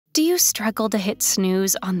Do you struggle to hit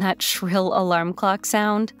snooze on that shrill alarm clock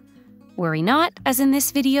sound? Worry not, as in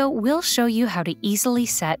this video, we'll show you how to easily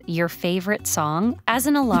set your favorite song as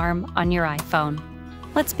an alarm on your iPhone.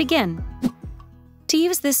 Let's begin. To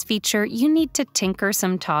use this feature, you need to tinker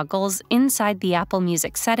some toggles inside the Apple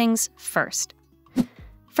Music settings first.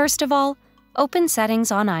 First of all, open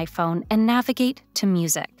Settings on iPhone and navigate to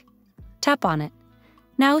Music. Tap on it.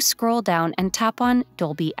 Now scroll down and tap on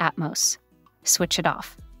Dolby Atmos. Switch it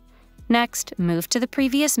off. Next, move to the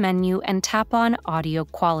previous menu and tap on Audio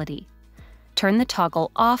Quality. Turn the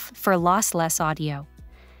toggle off for lossless audio.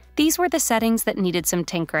 These were the settings that needed some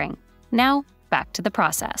tinkering. Now, back to the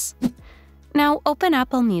process. Now open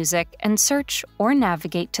Apple Music and search or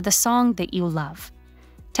navigate to the song that you love.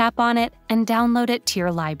 Tap on it and download it to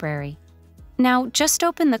your library. Now just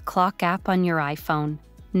open the Clock app on your iPhone,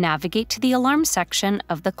 navigate to the Alarm section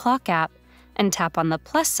of the Clock app, and tap on the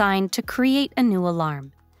plus sign to create a new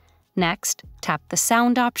alarm. Next, tap the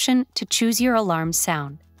Sound option to choose your alarm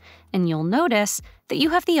sound, and you'll notice that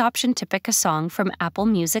you have the option to pick a song from Apple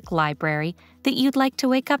Music library that you'd like to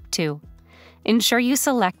wake up to. Ensure you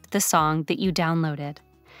select the song that you downloaded.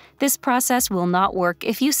 This process will not work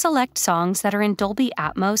if you select songs that are in Dolby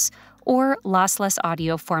Atmos or lossless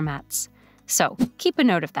audio formats, so keep a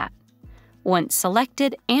note of that. Once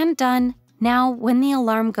selected and done, now when the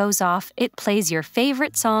alarm goes off, it plays your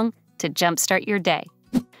favorite song to jumpstart your day.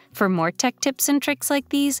 For more tech tips and tricks like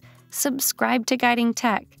these, subscribe to Guiding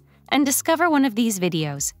Tech and discover one of these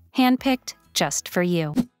videos, handpicked just for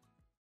you.